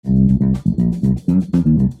At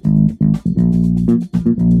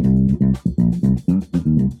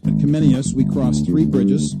Comenius, we cross 3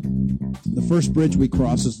 bridges. The first bridge we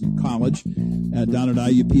cross is in college down at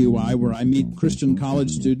IUPUI, where I meet Christian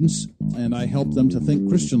college students, and I help them to think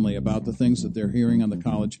Christianly about the things that they're hearing on the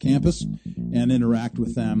college campus and interact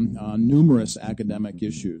with them on numerous academic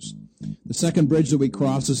issues. The second bridge that we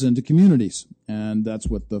cross is into communities, and that's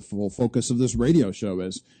what the full focus of this radio show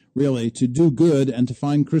is, really, to do good and to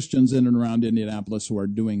find Christians in and around Indianapolis who are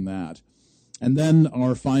doing that. And then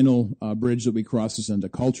our final bridge that we cross is into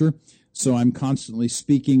culture. So I'm constantly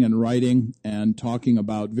speaking and writing and talking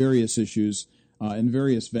about various issues in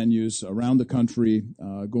various venues around the country,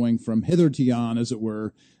 going from hither to yon, as it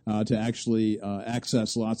were, to actually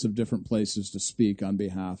access lots of different places to speak on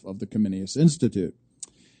behalf of the Comenius Institute.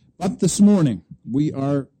 But this morning, we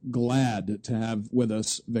are glad to have with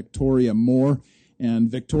us Victoria Moore.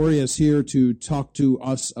 And Victoria is here to talk to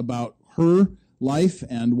us about her life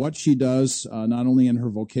and what she does, not only in her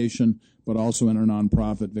vocation, but also in her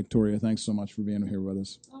nonprofit. Victoria, thanks so much for being here with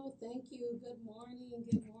us. Oh, thank you. Good morning.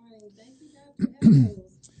 Good morning. Thank you, Dr. Evans.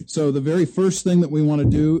 So the very first thing that we want to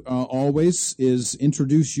do always is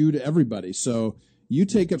introduce you to everybody. So you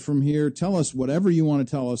take it from here. Tell us whatever you want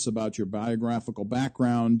to tell us about your biographical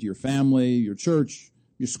background, your family, your church,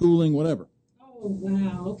 your schooling, whatever. Oh,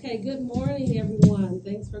 wow. Okay. Good morning, everyone.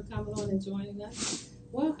 Thanks for coming on and joining us.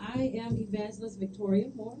 Well, I am Evangelist Victoria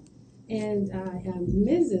Moore, and I am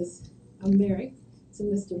Mrs. I'm married to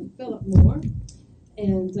Mr. Philip Moore,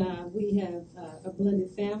 and we have a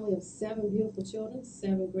blended family of 7 beautiful children,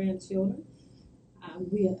 7 grandchildren.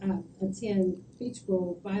 We attend Beech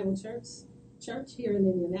Grove Bible Church here in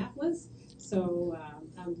Indianapolis. So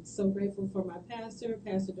I'm so grateful for my pastor,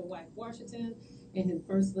 Pastor Dwight Washington, and his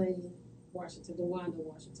First Lady Washington, DeWanda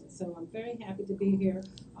Washington. So I'm very happy to be here.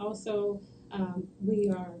 Also,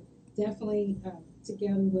 we are definitely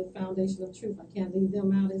together with Foundation of Truth. I can't leave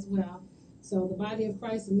them out as well. So the body of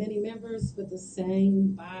Christ is many members, but the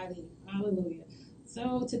same body. Hallelujah.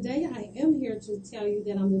 So today I am here to tell you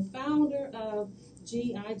that I'm the founder of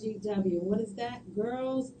GIGW. What is that?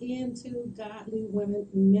 Girls into Godly Women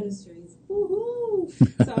Ministries. Woohoo!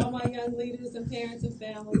 So all my young leaders and parents and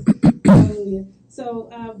families. Hallelujah. So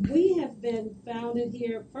we have been founded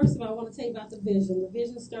here. First of all, I want to tell you about the vision. The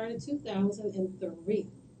vision started in 2003.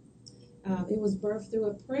 It was birthed through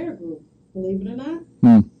a prayer group, believe it or not.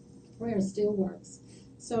 Prayer still works.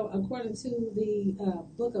 So according to the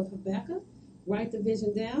book of Habakkuk, write the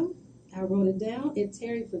vision down. I wrote it down. It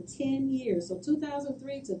tarried for 10 years. So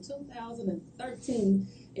 2003 to 2013,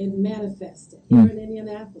 it manifested here in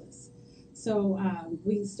Indianapolis. So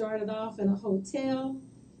we started off in a hotel.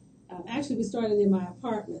 Actually, we started in my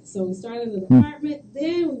apartment. So we started in an apartment,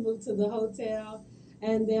 then we moved to the hotel,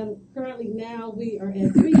 and then currently now we are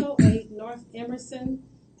at 308 North Emerson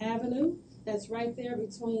Avenue. That's right there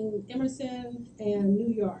between Emerson and New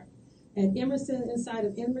York. At Emerson, inside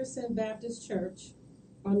of Emerson Baptist Church,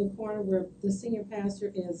 on the corner where the senior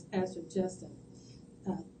pastor is Pastor Justin.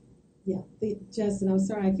 Justin, I'm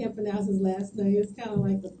sorry, I can't pronounce his last name. It's kind of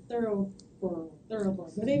like the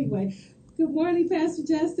thoroughbred. But anyway, good morning, Pastor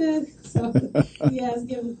Justin. So, yes,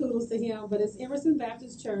 giving kudos to him. But it's Emerson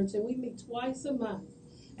Baptist Church, and we meet twice a month.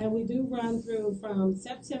 And we do run through from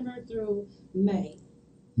September through May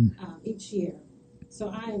each year. So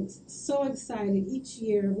I am so excited. Each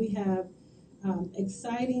year we have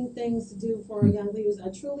exciting things to do for our young leaders. I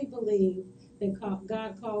truly believe that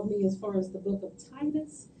God called me, as far as the book of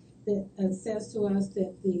Titus, that says to us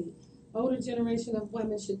that the older generation of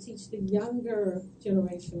women should teach the younger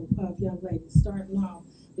generation of young ladies, starting off.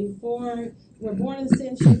 Before we're born in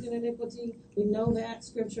sin, shaped in iniquity, we know that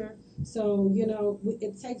scripture. So,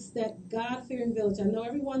 it takes that God-fearing village. I know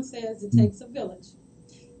everyone says it takes a village,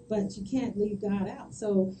 but you can't leave God out.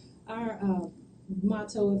 So our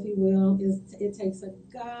motto, if you will, is it takes a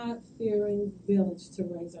God-fearing village to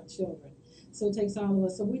raise our children. So it takes all of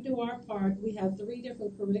us. So we do our part. We have 3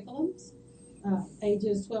 different curriculums,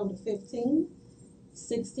 ages 12 to 15,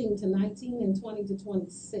 16 to 19, and 20 to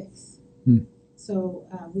 26. So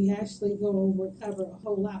we actually cover a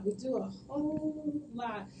whole lot. We do a whole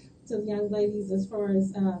lot to the young ladies as far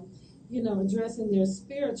as, addressing their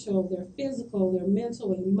spiritual, their physical, their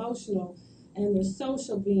mental, emotional, and their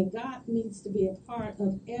social being. God needs to be a part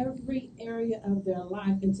of every area of their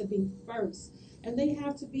life and to be first. And they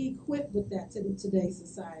have to be equipped with that in today's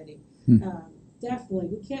society. Definitely.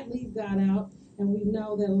 We can't leave God out. And we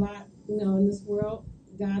know that a lot, in this world,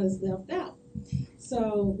 God is left out.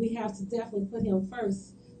 So we have to definitely put him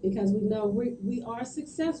first, because we know we are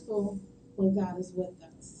successful when God is with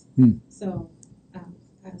us. So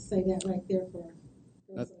I say that right there for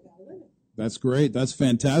girls that got That's great. That's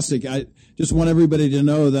fantastic. I just want everybody to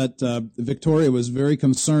know that Victoria was very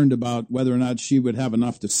concerned about whether or not she would have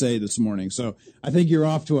enough to say this morning. So I think you're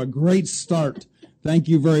off to a great start. Thank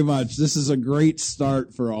you very much. This is a great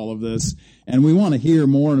start for all of this. And we want to hear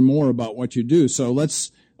more and more about what you do. So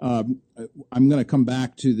let's, I'm going to come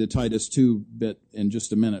back to the Titus 2 bit in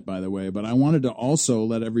just a minute, by the way. But I wanted to also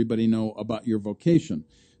let everybody know about your vocation.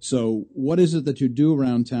 So what is it that you do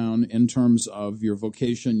around town in terms of your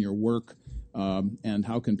vocation, your work, and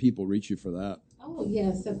how can people reach you for that? Oh,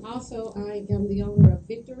 yes. And also, I am the owner of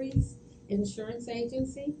Victories Insurance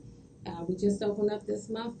Agency. We just opened up this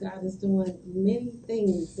month. God is doing many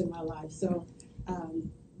things in my life. So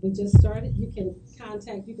we just started. You can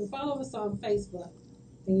follow us on Facebook.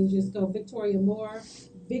 And you just go Victoria Moore,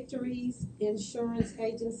 Victories Insurance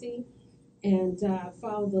Agency. And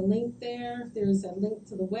follow the link there. There's a link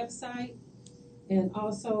to the website. And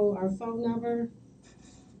also our phone number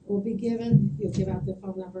will be given. You'll give out the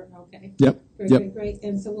phone number. Okay. Yep. Great.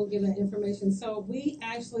 And so we'll give that information. So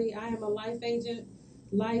I am a life agent,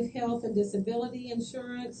 life, health, and disability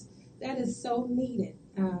insurance. That is so needed.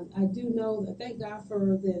 I do know that, thank God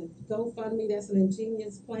for the GoFundMe. That's an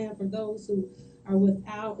ingenious plan for those who are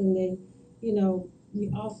without, and they,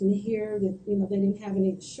 you often hear that, they didn't have any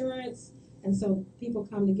insurance. And so people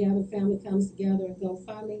come together, family comes together and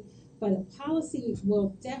GoFundMe. But a policy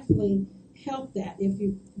will definitely help that if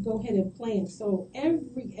you go ahead and plan. So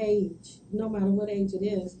every age, no matter what age it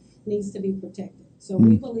is, needs to be protected. So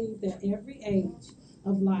we believe that every age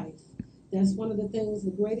of life, that's one of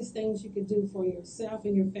the greatest things you could do for yourself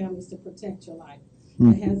and your family is to protect your life.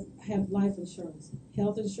 Have life insurance.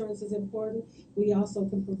 Health insurance is important. We also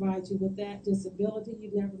can provide you with that. Disability, you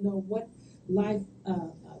never know what life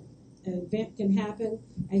an event can happen,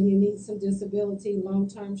 and you need some disability,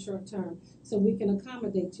 long-term, short-term. So we can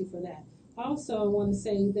accommodate you for that. Also, I want to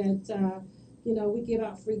say that, we give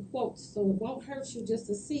out free quotes, so it won't hurt you just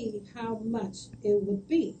to see how much it would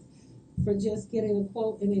be for just getting a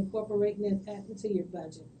quote and incorporating that into your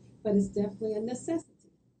budget. But it's definitely a necessity.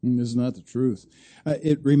 Isn't that the truth?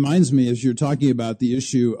 It reminds me, as you're talking about the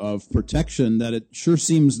issue of protection, that it sure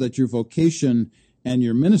seems that your vocation and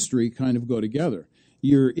your ministry kind of go together.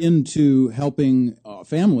 You're into helping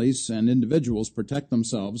families and individuals protect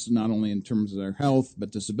themselves, not only in terms of their health, but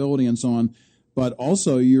disability and so on, but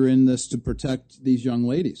also you're in this to protect these young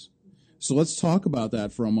ladies. So let's talk about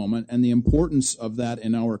that for a moment and the importance of that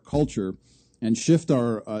in our culture and shift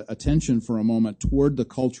our attention for a moment toward the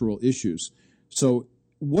cultural issues. So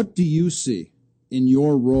what do you see in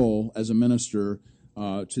your role as a minister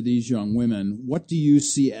to these young women? What do you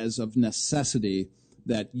see as of necessity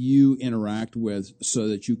that you interact with so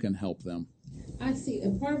that you can help them? I see.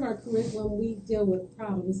 And part of our curriculum, we deal with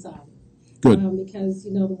problem solving. Good. Because,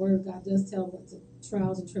 the Word of God does tell us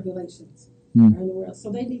trials and tribulations are in the world.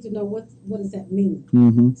 So they need to know what does that mean.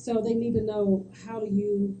 Mm-hmm. So they need to know, how do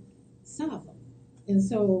you solve them? And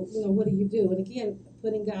so, what do you do? And again,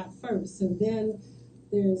 putting God first. And then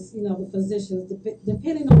there's, the physicians,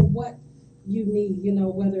 depending on what you need,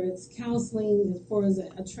 whether it's counseling as far as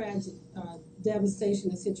a tragic devastation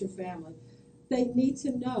that's hit your family. They need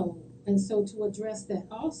to know, and so to address that.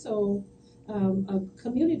 Also, a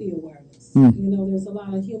community awareness. There's a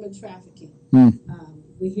lot of human trafficking.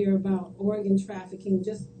 We hear about organ trafficking,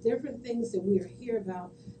 just different things that we hear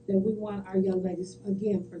about that we want our young ladies,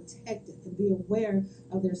 again, protected and be aware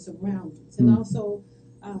of their surroundings. And also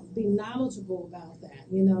be knowledgeable about that.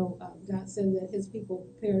 God said that his people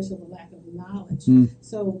perish of a lack of knowledge.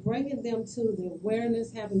 So bringing them to the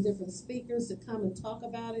awareness, having different speakers to come and talk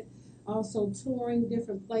about it, also touring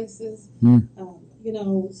different places,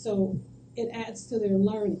 so it adds to their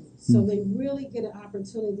learning. So they really get an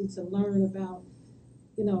opportunity to learn about,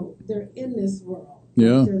 they're in this world.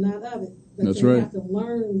 Yeah. They're not of it, but That's they right. have to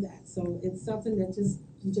learn that. So it's something that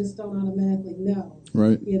you just don't automatically know.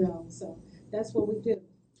 Right. So that's what we do.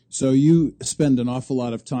 So you spend an awful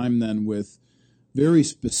lot of time then with very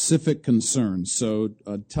specific concerns. So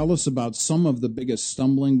tell us about some of the biggest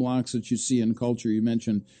stumbling blocks that you see in culture. You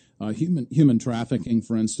mentioned human trafficking,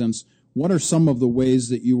 for instance. What are some of the ways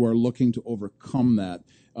that you are looking to overcome that?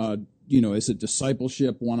 Is it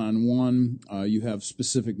discipleship, one-on-one? You have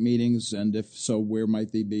specific meetings, and if so, where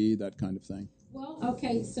might they be? That kind of thing. Well,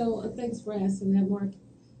 okay, so thanks for asking that, Mark.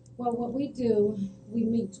 Well, what we do, we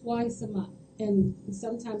meet twice a month. And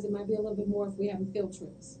sometimes it might be a little bit more if we have field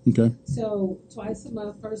trips. Okay. So twice a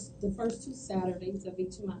month, the first 2 Saturdays of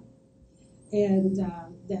each month. And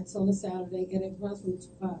that's on a Saturday, and it runs from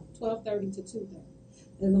 12:30 to 2:30.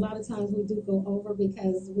 And a lot of times we do go over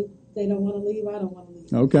because they don't want to leave, I don't want to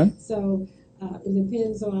leave. Okay. So It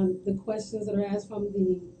depends on the questions that are asked from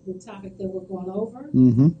the topic that we're going over.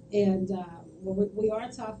 Mm-hmm. And we are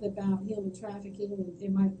talking about human trafficking.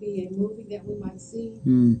 It might be a movie that we might see,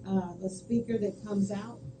 a speaker that comes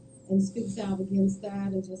out and speaks out against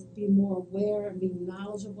that, and just be more aware and be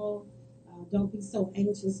knowledgeable. Don't be so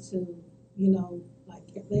anxious to,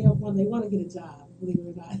 like if they want to get a job, believe it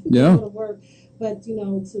or not, yeah, they want to work, but to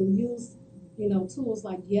use tools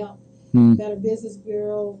like Yelp, Better Business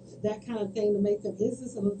Bureau, that kind of thing to make them, is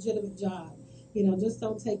this a legitimate job? Just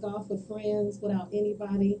don't take off with friends without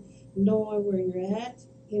anybody knowing where you're at.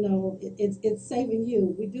 It's saving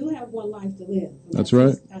you. We do have one life to live. That's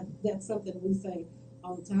right. That's something we say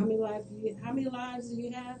all the time. How many lives do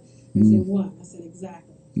you have? They said one. I said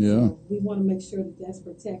exactly. Yeah. So we want to make sure that that's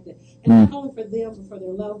protected, and not only for them, but for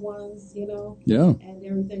their loved ones. Yeah. And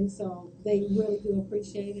everything. So they really do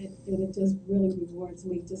appreciate it, and it just really rewards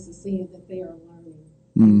me just to see that they are learning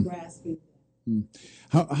and grasping.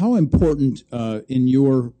 How important in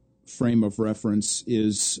your frame of reference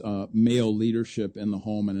is male leadership in the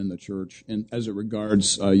home and in the church, and as it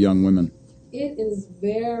regards young women? It is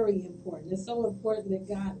very important. It's so important that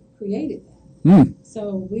God created that.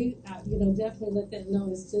 So we, definitely let that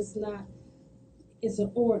know. It's just not. It's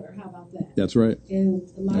an order. How about that? That's right. And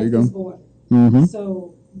life is order.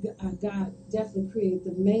 So God definitely created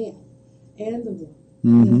the man and the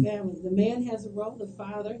woman, the family. The man has a role. The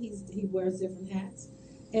father, he wears different hats,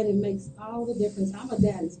 and it makes all the difference. I'm a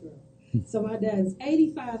daddy's girl, so my dad is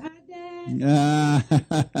 85. Hi, Dad.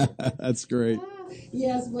 That's great.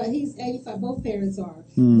 Yes, but he's 85. Both parents are.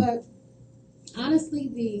 But honestly,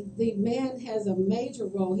 the man has a major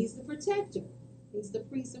role. He's the protector. He's the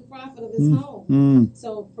priest and prophet of his home.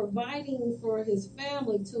 So providing for his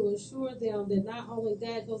family to assure them that not only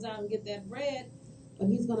Dad goes out and get that bread, but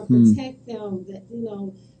he's going to protect them. That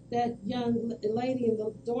that young lady and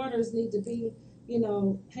the daughters need to be,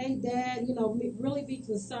 hey Dad, really be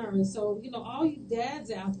concerned. So all you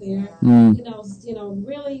dads out there, really,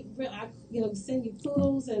 send you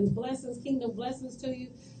kudos and blessings, kingdom blessings to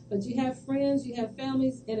you. But you have friends, you have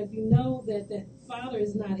families, and if you know that father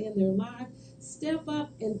is not in their life, step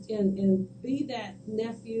up and be that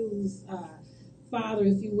nephew's father,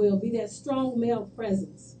 if you will. Be that strong male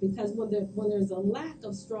presence. Because when there's a lack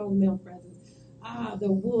of strong male presence,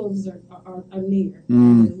 the wolves are near.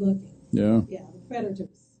 They're looking. Yeah. Yeah, the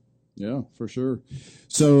predators. Yeah, for sure.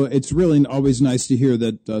 So it's really always nice to hear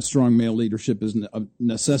that strong male leadership is a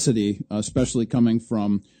necessity, especially coming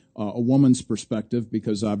from a woman's perspective,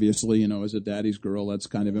 because obviously, as a daddy's girl, that's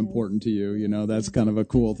kind of important to you. That's kind of a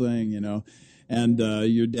cool thing, And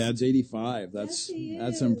your dad's 85. That's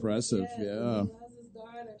impressive. Yes, yeah. He loves his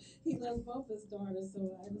daughter. He loves both his daughters.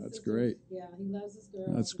 So that's great. Yeah, he loves his girl.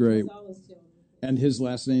 That's great. He loves all his children. And his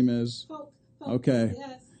last name is? Polk. Okay.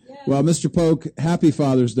 Yes. Well, Mr. Polk, happy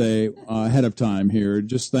Father's Day ahead of time here.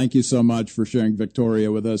 Just thank you so much for sharing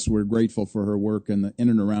Victoria with us. We're grateful for her work in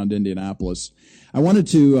and around Indianapolis. I wanted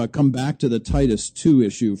to come back to the Titus 2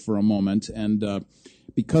 issue for a moment, and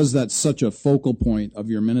because that's such a focal point of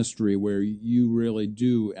your ministry where you really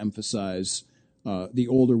do emphasize the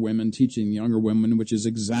older women teaching younger women, which is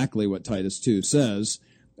exactly what Titus 2 says.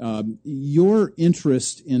 Your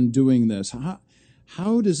interest in doing this,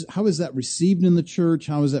 how is that received in the church?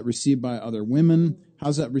 How is that received by other women?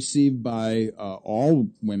 How's that received by all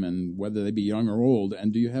women, whether they be young or old?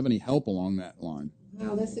 And do you have any help along that line?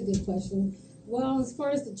 Wow, that's a good question. Well, as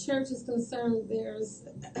far as the church is concerned,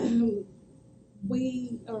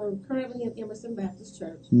 we are currently in Emerson Baptist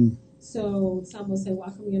Church. So some will say, why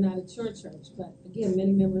come you're not at your church? But again,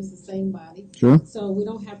 many members, the same body. Sure. So we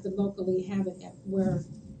don't have to locally have it at where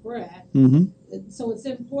we're at. So it's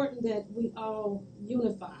important that we all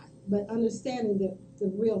unify, but understanding the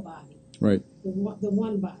real body. Right. The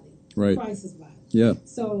one body. Right. Christ's body. Yeah.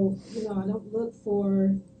 So, I don't look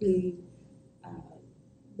for the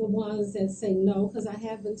ones that say no, because I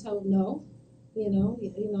have been told no. And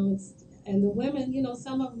the women,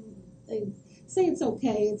 some of them, they say it's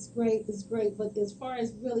okay, it's great, but as far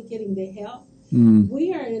as really getting the help,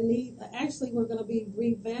 we are in need. Actually, we're going to be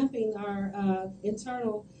revamping our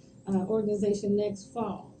internal organization next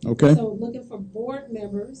fall. Okay. So looking for board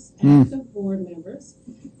members, active board members,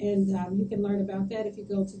 and you can learn about that if you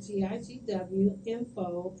go to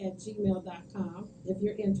gigwinfo@gmail.com if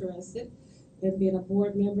you're interested in being a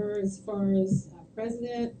board member as far as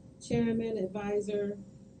president, chairman, advisor,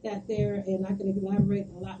 that there, and I can elaborate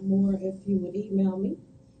a lot more if you would email me,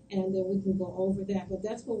 and then we can go over that. But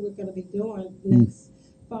that's what we're going to be doing next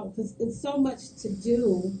fall, because it's so much to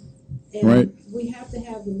do, and we have to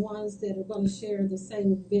have the ones that are going to share the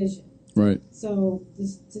same vision. Right. So to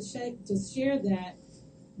share that,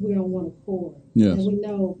 we're on one accord. Yes. And we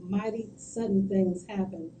know mighty sudden things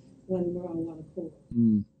happen when we're on one accord.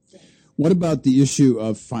 So. What about the issue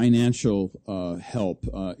of financial help?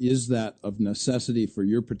 Is that of necessity for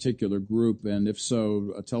your particular group? And if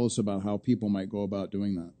so, tell us about how people might go about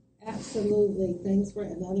doing that. Absolutely. Thanks for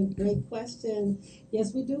another great question.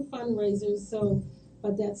 Yes, we do fundraisers,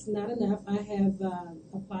 but that's not enough. I have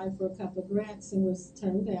applied for a couple of grants and was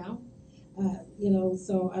turned down.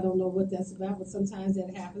 So I don't know what that's about, but sometimes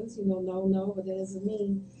that happens. No, but that doesn't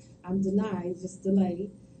mean I'm denied, just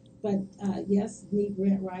delayed. But yes, need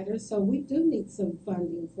grant writers. So we do need some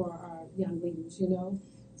funding for our young leaders,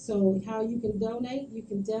 So how you can donate, you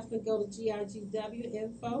can definitely go to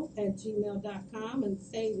gigwinfo@gmail.com and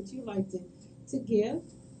say that you like to give.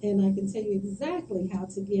 And I can tell you exactly how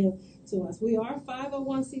to give to us. We are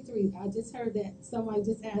 501c3. I just heard that somebody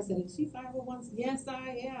just asked that. Is she 501? Yes,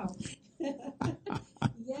 I am.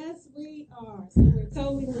 Yes, we are. So we're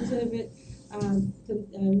totally legitimate. And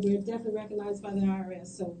we're definitely recognized by the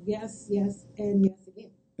IRS. So yes, and yes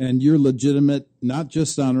again. And you're legitimate, not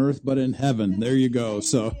just on earth, but in heaven. There you go.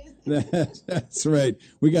 So that's right.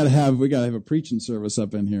 We gotta have a preaching service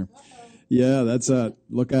up in here. Yeah, that's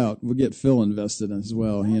look out. We'll get Phil invested as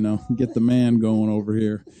well, get the man going over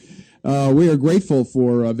here. We are grateful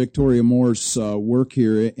for Victoria Moore's work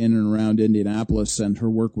here in and around Indianapolis and her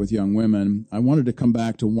work with young women. I wanted to come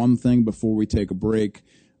back to one thing before we take a break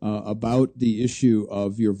about the issue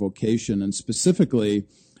of your vocation, and specifically,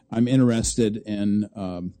 I'm interested in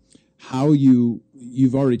how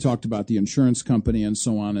you've already talked about the insurance company and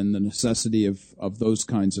so on, and the necessity of those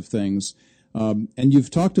kinds of things. And you've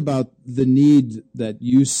talked about the need that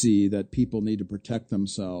you see that people need to protect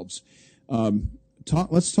themselves.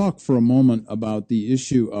 Let's talk for a moment about the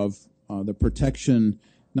issue of the protection,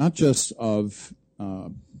 not just of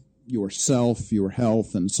yourself, your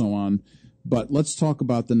health, and so on, but let's talk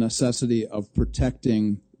about the necessity of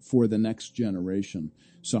protecting for the next generation.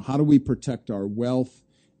 So how do we protect our wealth,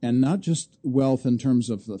 and not just wealth in terms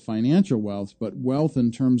of the financial wealth, but wealth in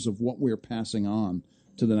terms of what we're passing on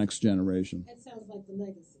to the next generation? That sounds like the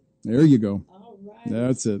legacy. There you go. All right.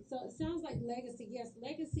 That's it. So it sounds like legacy. Yes,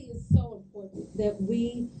 legacy is so important that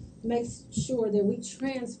we make sure that we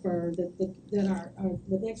transfer, that the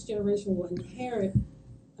next generation will inherit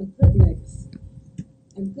a good legacy.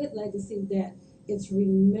 A good legacy that it's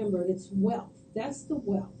remembered, it's wealth. That's the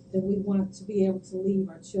wealth that we want to be able to leave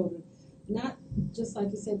our children. Not just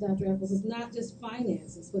like you said, Dr. Eccles, it's not just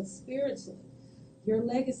finances, but spiritually. Your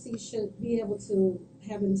legacy should be able to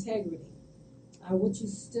have integrity. What you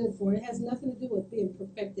stood for. It has nothing to do with being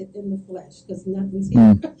perfected in the flesh, because nothing's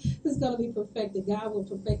here is going to be perfected. God will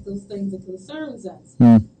perfect those things that concerns us.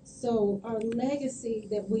 So our legacy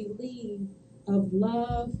that we leave of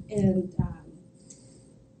love and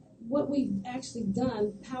what we've actually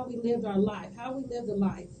done, how we lived our life, how we lived a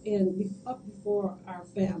life, and up before our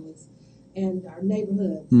families and our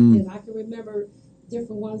neighborhoods. And I can remember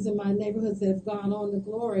different ones in my neighborhoods that have gone on to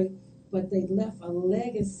glory, but they left a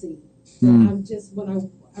legacy. I'm just, when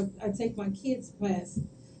I take my kids past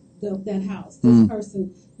that house, this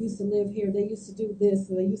person used to live here, they used to do this,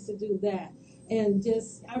 and they used to do that. And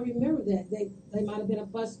just, I remember that. They might have been a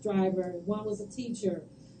bus driver, one was a teacher.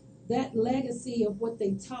 That legacy of what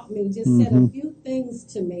they taught me just said a few things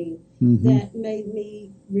to me that made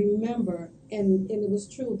me remember, and it was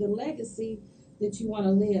true. The legacy that you want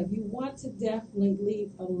to live, you want to definitely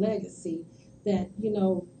leave a legacy that,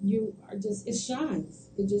 you are just, it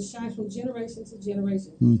just shines from generation to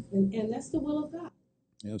generation. And that's the will of God.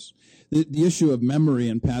 Yes. The issue of memory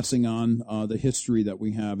and passing on the history that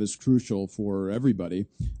we have is crucial for everybody,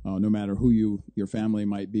 no matter who your family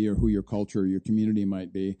might be or who your culture or your community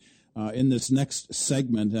might be. In this next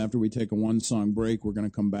segment, after we take a one-song break, we're going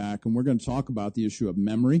to come back and we're going to talk about the issue of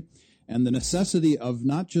memory and the necessity of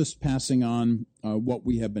not just passing on what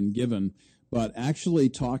we have been given, but actually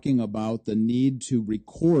talking about the need to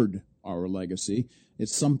record our legacy.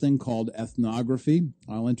 It's something called ethnography.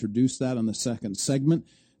 I'll introduce that in the second segment.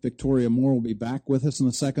 Victoria Moore will be back with us in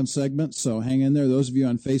the second segment, so hang in there. Those of you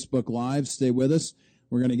on Facebook Live, stay with us.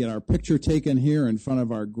 We're going to get our picture taken here in front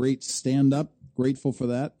of our great stand-up. Grateful for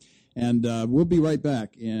that. And we'll be right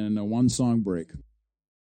back in a one-song break.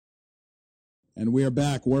 And we are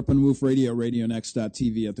back, Warp and Woof Radio,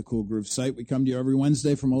 RadioNext.tv at the Cool Groove site. We come to you every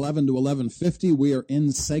Wednesday from 11 to 11:50. We are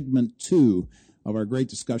in segment 2 of our great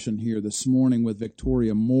discussion here this morning with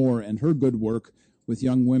Victoria Moore and her good work with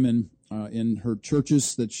young women in her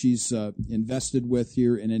churches that she's invested with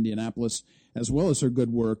here in Indianapolis, as well as her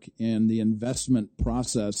good work in the investment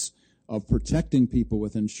process of protecting people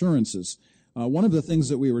with insurances. One of the things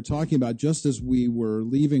that we were talking about just as we were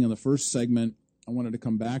leaving in the first segment I wanted to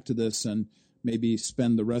come back to this and maybe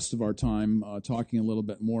spend the rest of our time talking a little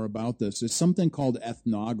bit more about this, is something called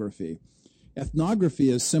ethnography. Ethnography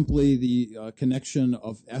is simply the connection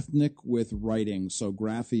of ethnic with writing. So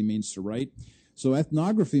graphy means to write. So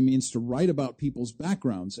ethnography means to write about people's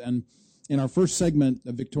backgrounds. And in our first segment,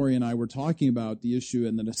 Victoria and I were talking about the issue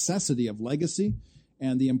and the necessity of legacy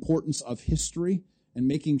and the importance of history and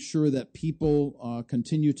making sure that people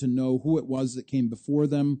continue to know who it was that came before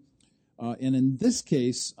them. And in this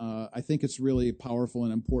case, I think it's really powerful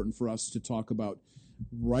and important for us to talk about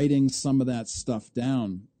writing some of that stuff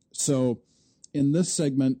down. So in this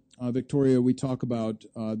segment, Victoria, we talk about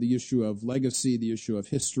the issue of legacy, the issue of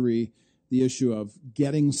history, the issue of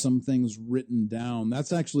getting some things written down.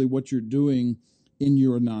 That's actually what you're doing in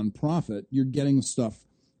your nonprofit. You're getting stuff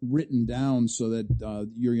written down so that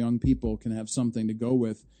your young people can have something to go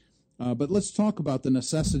with. But let's talk about the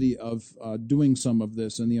necessity of doing some of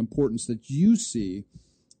this and the importance that you see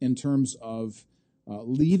in terms of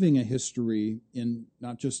leaving a history, in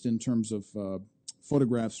not just in terms of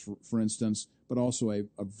photographs, for instance, but also a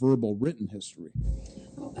verbal written history.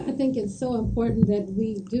 I think it's so important that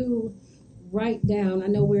we do write down. I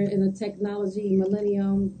know we're in a technology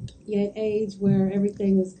millennium age where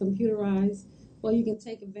everything is computerized. Well, you can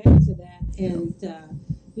take advantage of that and,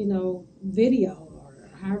 video or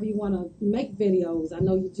however you want to make videos. I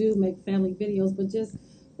know you do make family videos, but just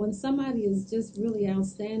when somebody is just really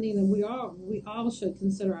outstanding, and we all should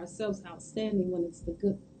consider ourselves outstanding when it's the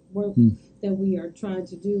good work that we are trying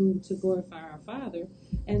to do to glorify our Father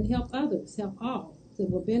and help others, help all that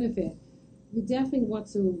will benefit. You definitely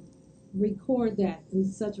want to record that in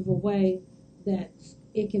such of a way that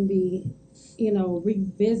it can be,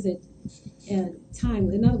 revisit and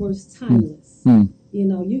timeless. In other words, timeless.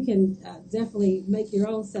 You can definitely make your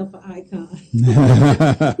own self an icon. You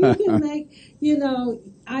can make,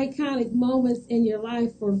 iconic moments in your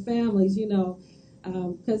life for families,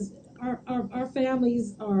 because our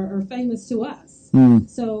families are famous to us.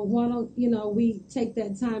 So why don't, we take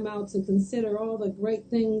that time out to consider all the great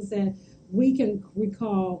things that we can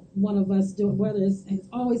recall one of us doing, whether it's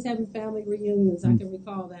always having family reunions. I can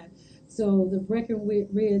recall that. So the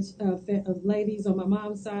Breckenridge ladies on my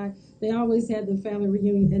mom's side, they always had the family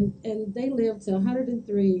reunion, and they lived to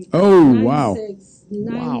 103. Oh, 96,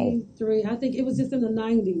 wow. 93. I think it was just in the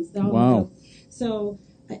 90s. Wow. So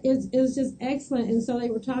it was just excellent. And so they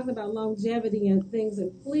were talking about longevity and things,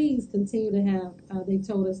 and please continue to have, they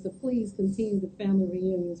told us to please continue the family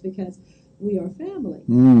reunions because we are family.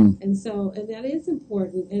 And that is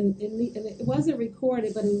important. And it wasn't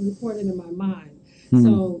recorded, but it was recorded in my mind.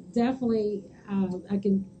 So definitely, I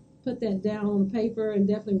can put that down on paper and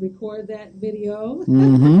definitely record that video.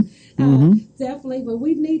 Definitely, but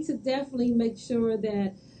we need to definitely make sure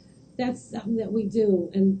that that's something that we do,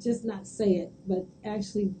 and just not say it, but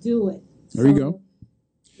actually do it. There you go.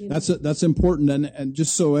 That's important, and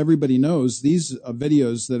just so everybody knows, these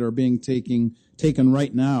videos that are being taken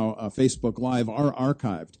right now, Facebook Live, are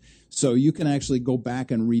archived. So you can actually go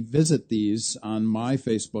back and revisit these on my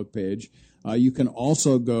Facebook page. You can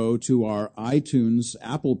also go to our iTunes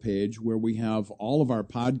Apple page where we have all of our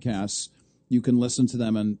podcasts. You can listen to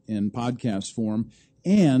them in podcast form.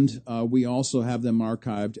 And we also have them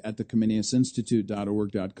archived at the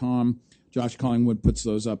ComeniusInstitute.org.com. Josh Collingwood puts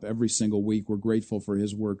those up every single week. We're grateful for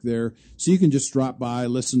his work there. So you can just drop by,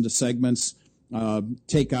 listen to segments,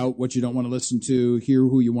 take out what you don't want to listen to, hear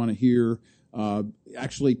who you want to hear,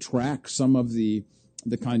 actually track some of the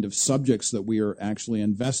kind of subjects that we are actually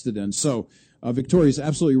invested in. So Victoria's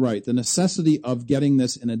absolutely right. The necessity of getting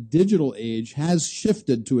this in a digital age has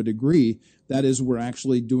shifted to a degree. That is, we're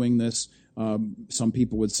actually doing this. Some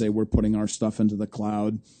people would say we're putting our stuff into the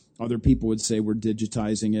cloud. Other people would say we're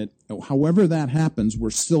digitizing it. However that happens,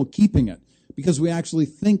 we're still keeping it because we actually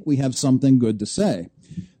think we have something good to say.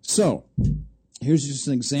 So here's just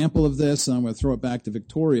an example of this, and I'm going to throw it back to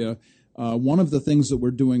Victoria. One of the things that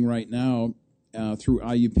we're doing right now through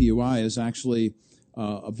IUPUI is actually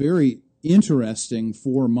a very interesting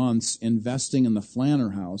 4 months investing in the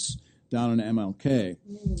Flanner House down in MLK.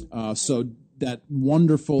 So that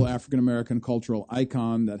wonderful African-American cultural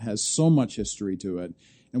icon that has so much history to it.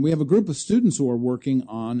 And we have a group of students who are working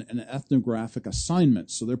on an ethnographic assignment.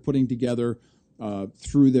 So they're putting together,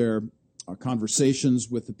 through their conversations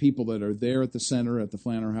with the people that are there at the center, at the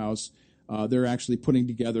Flanner House, they're actually putting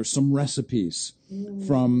together some recipes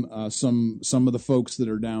from some of the folks that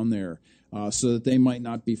are down there so that they might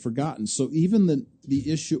not be forgotten. So even the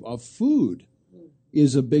issue of food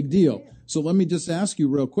is a big deal. So let me just ask you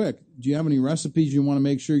real quick, do you have any recipes you want to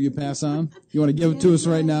make sure you pass on? You want to give it to us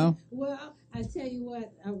right now? Well, I tell you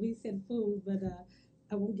what, we said food, but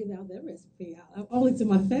I won't give out that recipe out, only to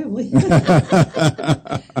my family.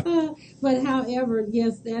 But however,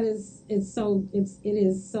 yes, it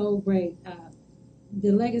is so great.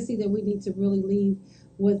 The legacy that we need to really leave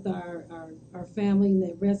with our family, and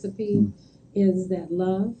that recipe is that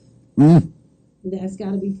love. That's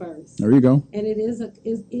got to be first. There you go. And it is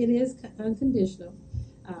unconditional.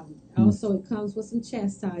 Also, it comes with some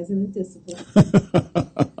chastising and discipline.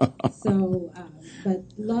 So, but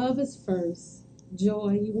love is first.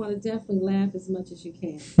 Joy, you want to definitely laugh as much as you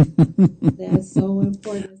can. That's so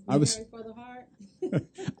important. For the heart.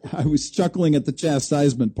 I was chuckling at the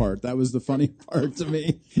chastisement part. That was the funny part to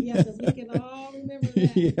me. Yeah, because we can all remember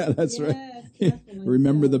that. Yeah, that's right. Definitely.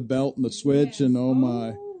 Remember the belt and the switch, and oh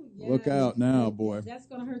my. Yes. Look out now, boy. That's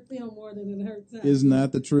going to hurt them more than it hurts us. Isn't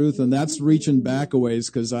that the truth? And that's reaching back a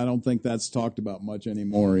ways, because I don't think that's talked about much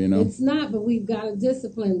anymore, you know? It's not, but we've got a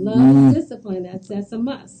discipline. Love is discipline. That's a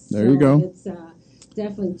must. There you go. It's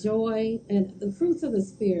definitely joy and the fruits of the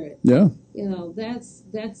Spirit. Yeah. You know, that's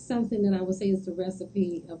something that I would say is the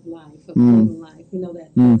recipe of life, of golden life. You know,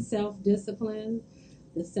 that self-discipline,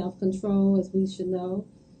 the self-control, as we should know.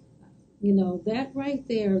 You know, that right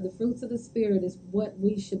there, the fruits of the Spirit, is what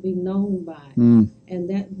we should be known by. And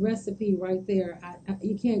that recipe right there,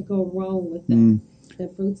 you can't go wrong with that.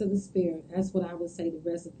 The fruits of the Spirit, that's what I would say, the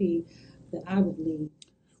recipe that I would leave.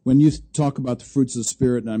 When you talk about the fruits of the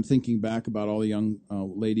Spirit, and I'm thinking back about all the young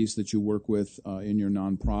ladies that you work with in your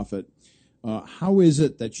nonprofit, how is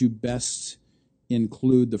it that you best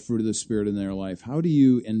include the fruit of the Spirit in their life? How do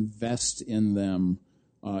you invest in them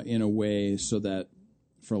in a way so that,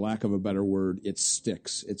 for lack of a better word, it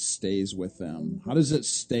sticks, it stays with them? How does it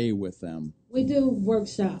stay with them? We do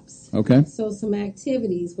workshops. Okay. So some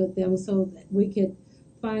activities with them so that we could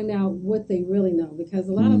find out what they really know, because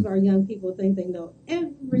a lot of our young people think they know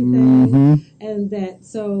everything, and that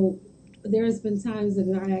so there's been times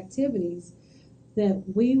in our activities that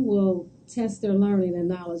we will test their learning and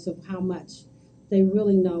knowledge of how much they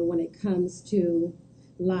really know when it comes to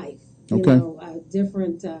life. You know,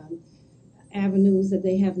 different avenues that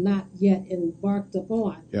they have not yet embarked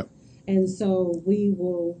upon. Yep. And so we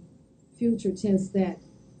will future test that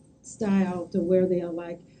style to where they are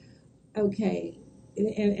like, okay,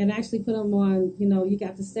 and actually put them on, you know, you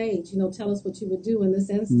got the stage, you know, tell us what you would do in this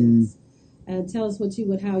instance, and tell us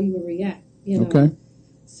how you would react, you know. Okay.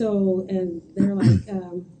 So, and they're like,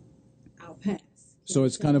 I'll pass. So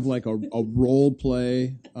it's kind of like a role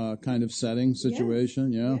play kind of setting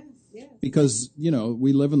situation, yeah? Yes. Because, you know,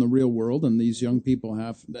 we live in the real world, and these young people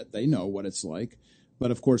they know what it's like.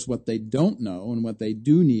 But, of course, what they don't know and what they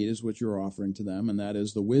do need is what you're offering to them, and that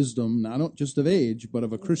is the wisdom, not just of age, but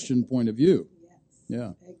of a Christian point of view.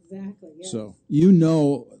 Yeah. Exactly. Yes. So, you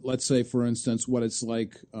know, let's say, for instance, what it's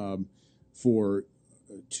like to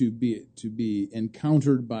be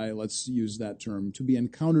encountered by, let's use that term, to be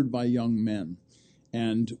encountered by young men,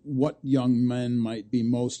 and what young men might be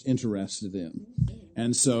most interested in.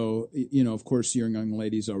 And so, you know, of course, your young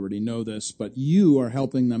ladies already know this, but you are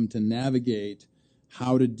helping them to navigate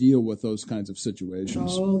how to deal with those kinds of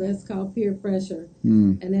situations. Oh, that's called peer pressure.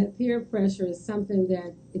 And that peer pressure is something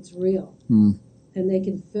that it's real. And they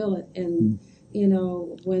can feel it. And, you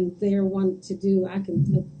know, when they're wanting to do, I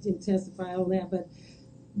can testify on that, but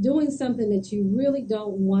doing something that you really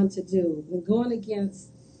don't want to do, and going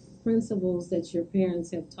against principles that your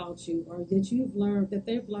parents have taught you, or that you've learned, that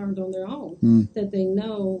they've learned on their own, that they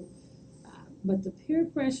know. But the peer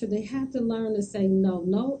pressure, they have to learn to say no.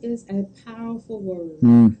 No is a powerful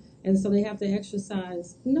word. And so they have to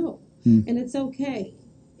exercise no. And it's okay.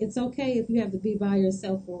 It's okay if you have to be by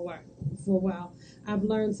yourself for a while. I've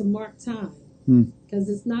learned to mark time, because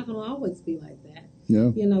it's not going to always be like that.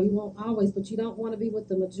 Yeah. You know, you won't always, but you don't want to be with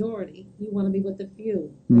the majority. You want to be with the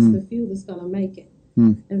few. It's the few that's going to make it.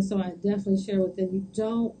 And so I definitely share with them, you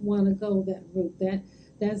don't want to go that route.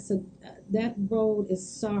 That road is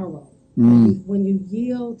sorrow. When you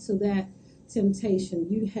yield to that temptation,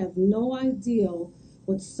 you have no idea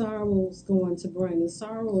what sorrow is going to bring. And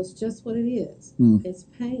sorrow is just what it is. It's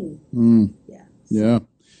pain. Yeah. Yeah.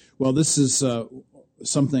 Well, this is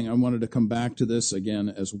something I wanted to come back to this again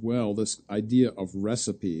as well, this idea of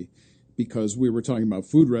recipe, because we were talking about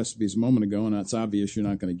food recipes a moment ago, and it's obvious you're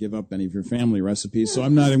not going to give up any of your family recipes, so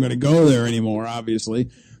I'm not even going to go there anymore, obviously.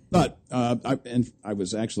 But I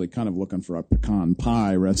was actually kind of looking for a pecan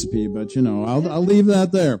pie recipe, but, you know, I'll leave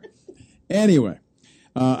that there. Anyway,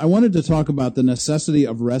 I wanted to talk about the necessity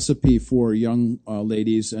of recipe for young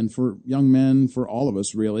ladies and for young men, for all of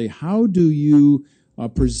us, really. How do you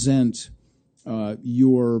present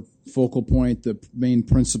your focal point, the main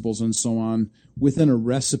principles and so on, within a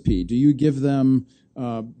recipe? Do you give them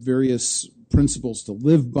various principles to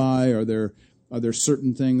live by? Are there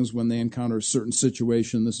certain things when they encounter a certain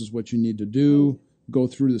situation, this is what you need to do? Go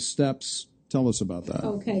through the steps. Tell us about that.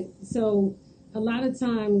 Okay, so a lot of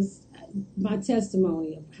times my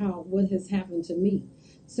testimony of what has happened to me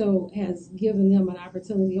has given them an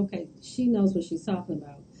opportunity. Okay, she knows what she's talking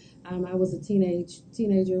about. I was a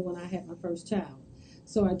teenager when I had my first child.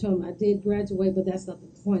 So I told them I did graduate, but that's not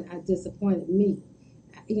the point. I disappointed me.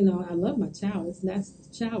 I love my child. The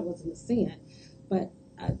child wasn't a sin, but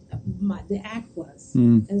the act was.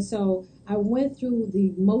 And so I went through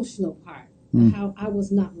the emotional part of how I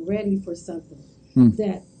was not ready for something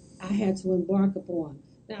that I had to embark upon.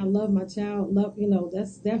 Now, I love my child.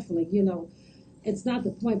 That's definitely, it's not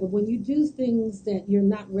the point. But when you do things that you're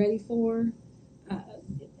not ready for,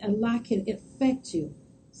 a lot can affect you.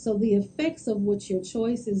 So the effects of what your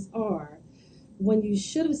choices are, when you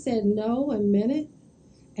should have said no and meant it,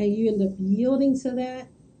 and you end up yielding to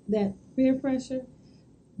that peer pressure,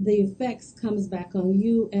 the effects comes back on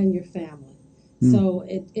you and your family. So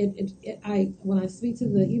when I speak to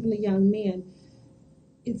even the young men,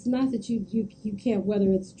 it's not that you can't,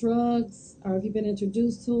 whether it's drugs or if you've been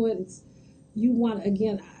introduced to it, you want,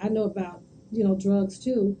 again, I know about, drugs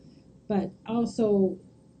too, but also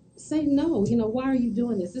say no. Why are you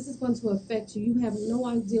doing this? This is going to affect you. You have no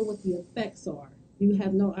idea what the effects are. You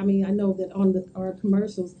have no, I know that on our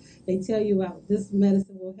commercials, they tell you about this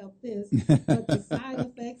medicine will help this, but the side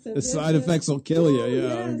effects are side effects will kill you.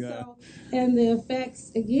 Yeah. Okay. So, and the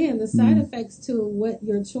effects, again, the side effects to what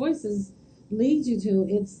your choices lead you to,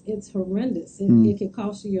 it's horrendous. It can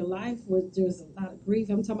cost you your life, where there's a lot of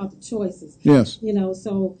grief. I'm talking about the choices. Yes.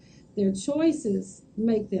 So their choices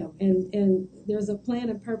make them, and there's a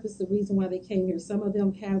plan and purpose, the reason why they came here. Some of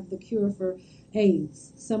them have the cure for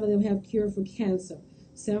AIDS. Some of them have cure for cancer.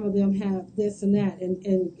 Some of them have this and that.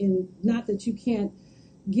 And not that you can't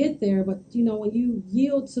get there, but, when you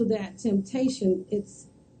yield to that temptation,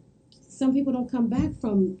 some people don't come back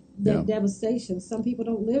from that devastation. Some people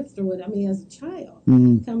don't live through it. As a child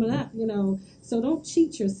coming up, so don't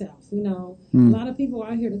cheat yourself. A lot of people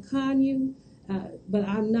are here to con you, but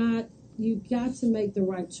I'm not. You got to make the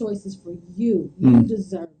right choices for you. You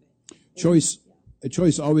deserve it. A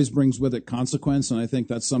choice always brings with it consequence, and I think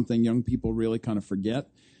that's something young people really kind of forget.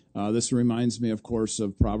 This reminds me, of course,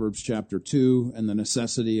 of Proverbs chapter 2 and the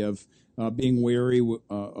necessity of being wary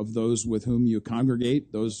of those with whom you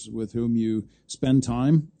congregate, those with whom you spend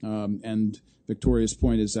time. And Victoria's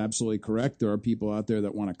point is absolutely correct. There are people out there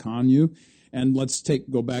that want to con you. And let's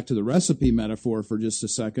go back to the recipe metaphor for just a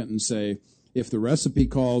second and say, if the recipe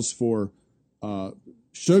calls for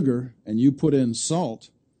sugar and you put in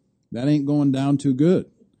salt, that ain't going down too good.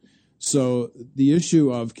 So the issue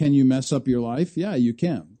of, can you mess up your life? Yeah, you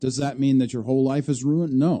can. Does that mean that your whole life is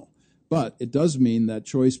ruined? No. But it does mean that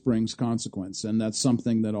choice brings consequence, and that's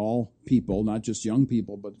something that all people, not just young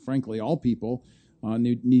people, but frankly all people,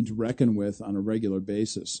 need to reckon with on a regular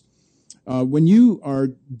basis. When you are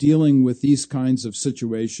dealing with these kinds of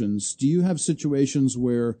situations, do you have situations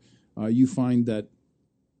where you find that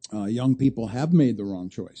young people have made the wrong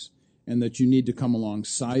choice, and that you need to come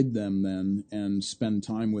alongside them then and spend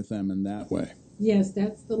time with them in that way? Yes,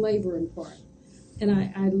 that's the laboring part. And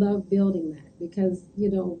I love building that because,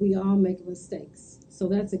 we all make mistakes. So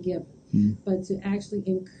that's a given. But to actually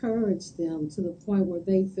encourage them to the point where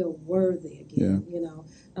they feel worthy again,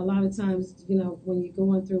 a lot of times, when you're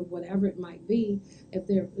going through whatever it might be, if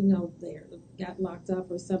they're got locked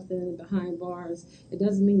up or something behind bars, it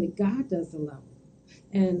doesn't mean that God doesn't love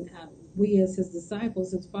them. And we as his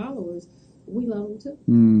disciples, his followers, we love them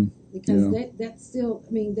too. Because that's still,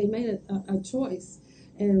 they made a choice,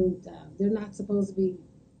 and they're not supposed to be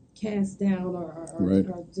cast down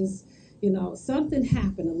or just, something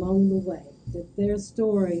happened along the way that their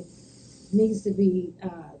story needs to be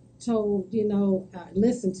told,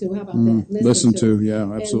 listened to. How about that? Listen to,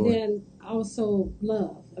 yeah, absolutely. And then also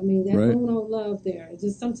love. That uno love there.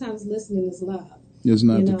 Just sometimes listening is love. Is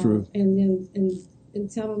not the truth. And then and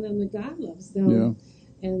telling them that God loves them,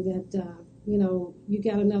 and that you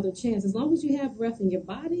got another chance. As long as you have breath in your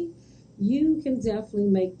body, you can definitely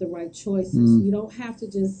make the right choices. You don't have to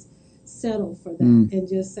just settle for that and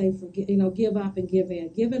just say give up and give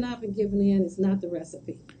in. Giving up and giving in is not the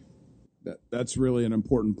recipe. That's really an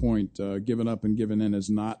important point. Giving up and giving in is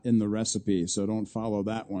not in the recipe, so don't follow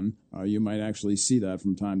that one. You might actually see that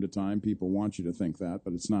from time to time. People want you to think that,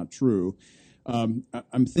 but it's not true.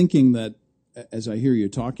 I'm thinking that as I hear you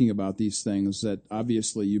talking about these things, that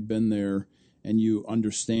obviously you've been there and you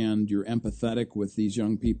understand, you're empathetic with these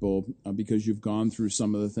young people because you've gone through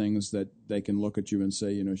some of the things that they can look at you and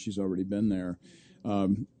say, she's already been there.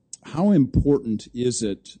 how important is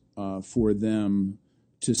it for them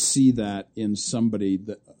to see that in somebody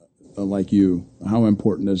that, like you? How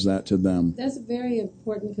important is that to them? That's very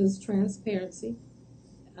important because transparency.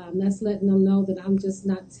 That's letting them know that I'm just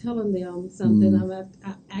not telling them something.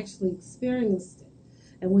 I've actually experienced it.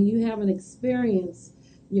 And when you have an experience,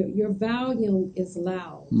 your volume is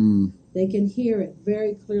loud. They can hear it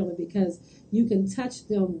very clearly because you can touch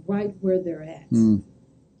them right where they're at.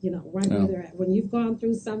 Where they're at. When you've gone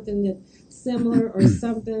through something that's similar or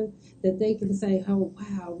something that they can say, oh,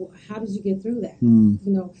 wow, how did you get through that?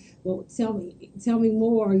 Well, tell me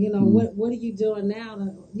more. What are you doing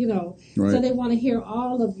now? Right. So they want to hear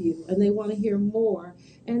all of you and they want to hear more.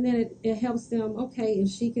 And then it helps them, okay, if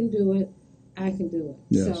she can do it, I can do it.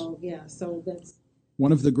 Yes. So that's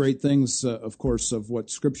one of the great things, of course, of what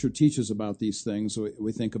Scripture teaches about these things.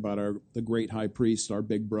 We think about the great high priest, our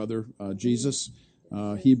big brother, Jesus.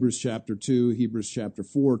 Hebrews chapter 2, Hebrews chapter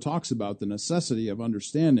 4 talks about the necessity of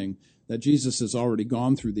understanding that Jesus has already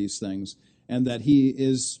gone through these things and that he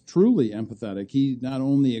is truly empathetic. He not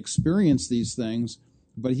only experienced these things,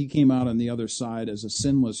 but he came out on the other side as a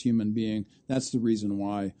sinless human being. That's the reason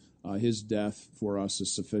why his death for us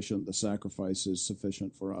is sufficient. The sacrifice is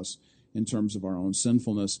sufficient for us in terms of our own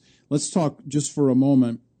sinfulness. Let's talk just for a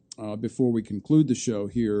moment before we conclude the show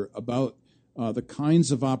here about the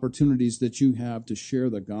kinds of opportunities that you have to share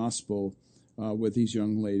the gospel with these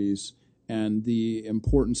young ladies and the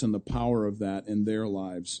importance and the power of that in their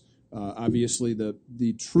lives. Obviously,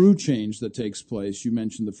 the true change that takes place, you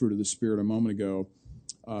mentioned the fruit of the Spirit a moment ago,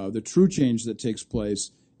 the true change that takes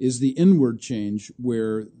place is the inward change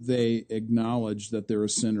where they acknowledge that they're a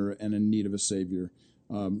sinner and in need of a Savior.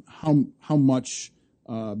 How much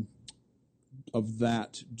of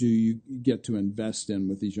that do you get to invest in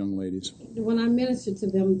with these young ladies? When I minister to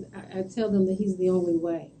them, I tell them that he's the only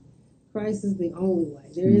way. Christ is the only way.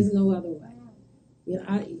 There is no other way.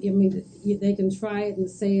 They can try it and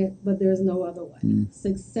say it, but there's no other way.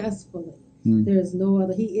 Successfully, there's no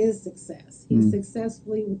other. He is success. He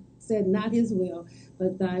successfully said, not his will,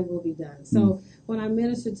 but thy will be done. So when I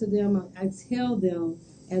minister to them, I tell them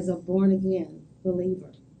as a born-again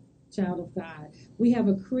believer, child of God, we have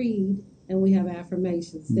a creed and we have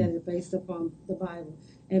affirmations that are based upon the Bible.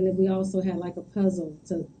 And then we also had like a puzzle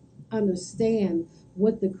to understand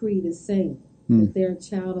what the creed is saying, that they're a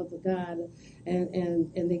child of the God.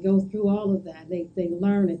 And they go through all of that. They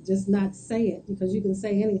learn it, just not say it, because you can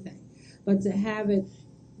say anything. But to have it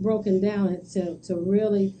broken down and to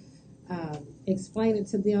really explain it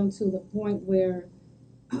to them to the point where,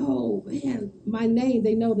 oh, man, my name,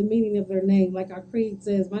 they know the meaning of their name. Like our creed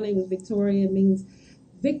says, my name is Victoria. It means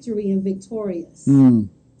victory and victorious.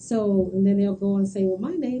 So, and then they'll go and say, well,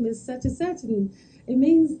 my name is such and such, and it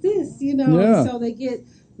means this, Yeah. So they get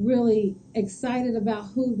really excited about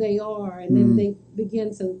who they are, and then they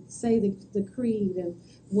begin to say the creed and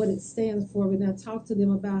what it stands for. And I talk to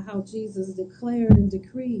them about how Jesus declared and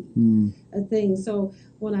decreed a thing. So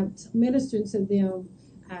when I'm ministering to them,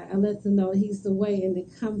 I let them know he's the way, and they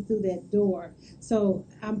come through that door. So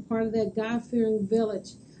I'm part of that God-fearing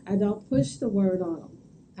village. I don't push the word on them.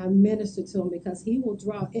 I minister to them because he will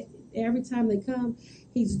draw. Every time they come,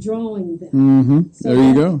 he's drawing them. So there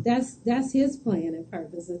you go. That's his plan and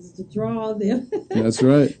purpose, is to draw them. That's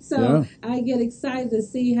right. So I get excited to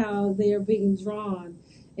see how they're being drawn.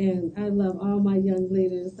 And I love all my young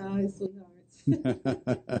leaders. Hi,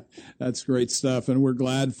 sweethearts. That's great stuff. And we're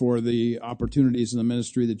glad for the opportunities in the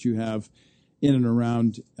ministry that you have in and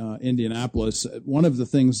around Indianapolis. One of the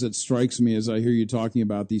things that strikes me as I hear you talking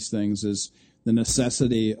about these things is the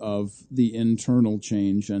necessity of the internal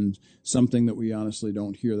change, and something that we honestly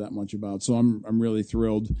don't hear that much about. So I'm really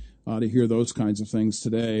thrilled to hear those kinds of things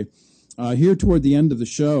today. Here toward the end of the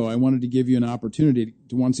show, I wanted to give you an opportunity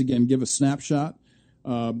to once again give a snapshot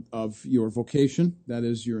of your vocation, that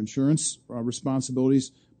is your insurance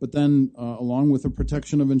responsibilities, but then along with the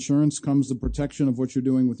protection of insurance comes the protection of what you're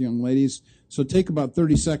doing with young ladies. So take about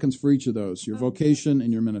 30 seconds for each of those, your vocation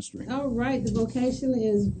and your ministry. All right, the vocation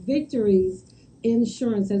is Victories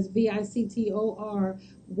Insurance. That's VICTORY''S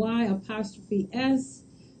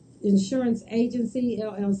Insurance Agency,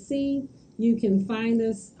 LLC. You can find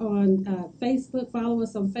us on Facebook. Follow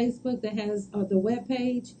us on Facebook. That has the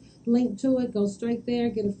webpage link to it. Go straight there.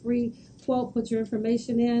 Get a free quote. Put your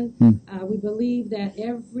information in. We believe that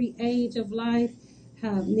every age of life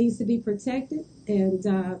needs to be protected. And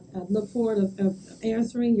I look forward to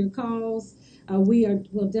answering your calls.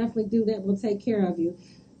 We'll definitely do that. We'll take care of you.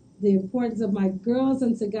 The importance of my Girls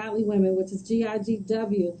Into Godly Women, which is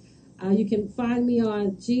GIGW. You can find me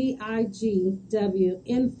on GIGW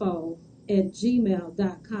Info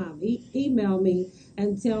 @gmail.com. Email me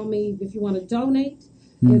and tell me if you want to donate,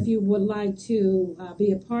 if you would like to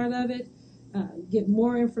be a part of it, get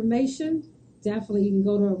more information. Definitely, you can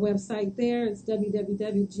go to our website there. It's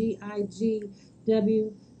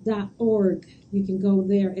www.gigw.org. You can go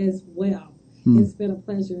there as well. It's been a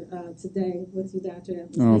pleasure today with you, Dr.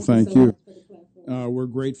 Evans. Oh, thank you. Much for the platform. We're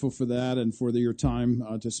grateful for that and for your time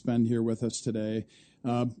to spend here with us today.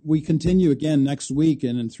 We continue again next week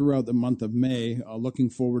and throughout the month of May,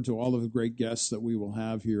 looking forward to all of the great guests that we will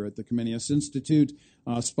have here at the Comenius Institute,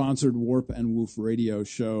 sponsored Warp and Woof radio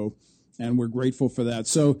show. And we're grateful for that.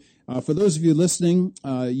 So for those of you listening,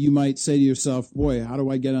 you might say to yourself, boy, how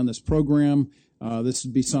do I get on this program? This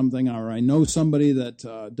would be something, or I know somebody that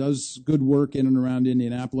does good work in and around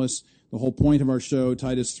Indianapolis. The whole point of our show,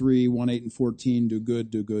 Titus 3, 1, 8, and 14, do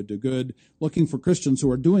good, do good, do good. Looking for Christians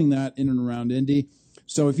who are doing that in and around Indy.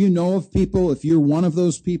 So if you know of people, if you're one of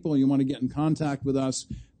those people, you want to get in contact with us,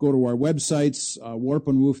 go to our websites,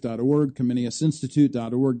 warpandwoof.org,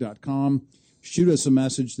 ComeniusInstitute.org.com. Shoot us a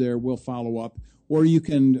message there. We'll follow up. Or you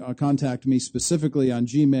can contact me specifically on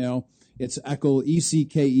Gmail. It's Eckel,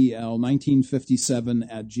 ECKEL, 1957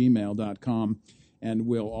 @gmail.com. And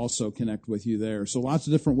we'll also connect with you there. So lots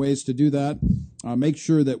of different ways to do that. Make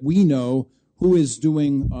sure that we know who is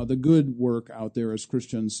doing the good work out there as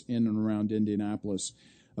Christians in and around Indianapolis.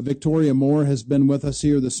 Victoria Moore has been with us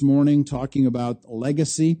here this morning talking about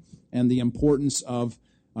legacy and the importance of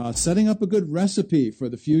setting up a good recipe for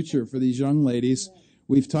the future for these young ladies.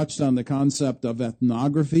 We've touched on the concept of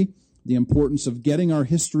ethnography, the importance of getting our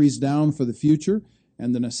histories down for the future,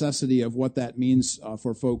 and the necessity of what that means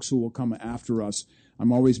for folks who will come after us.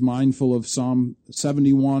 I'm always mindful of Psalm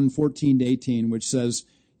 71, 14-18, which says,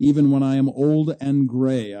 even when I am old and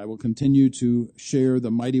gray, I will continue to share the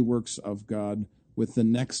mighty works of God with the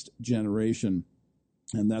next generation.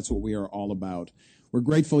 And that's what we are all about. We're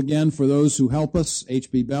grateful again for those who help us,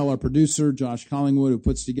 H.B. Bell, our producer, Josh Collingwood, who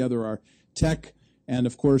puts together our tech, and,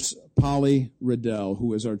 of course, Polly Riddell,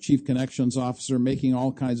 who is our Chief Connections Officer, making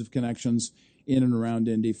all kinds of connections in and around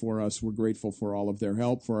Indy for us. We're grateful for all of their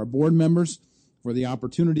help. For our board members, for the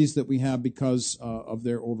opportunities that we have because of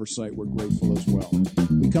their oversight, we're grateful as well.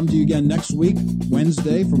 We come to you again next week,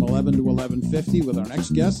 Wednesday, from 11 to 11:50 with our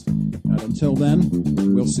next guest. And until then,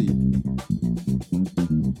 we'll see you.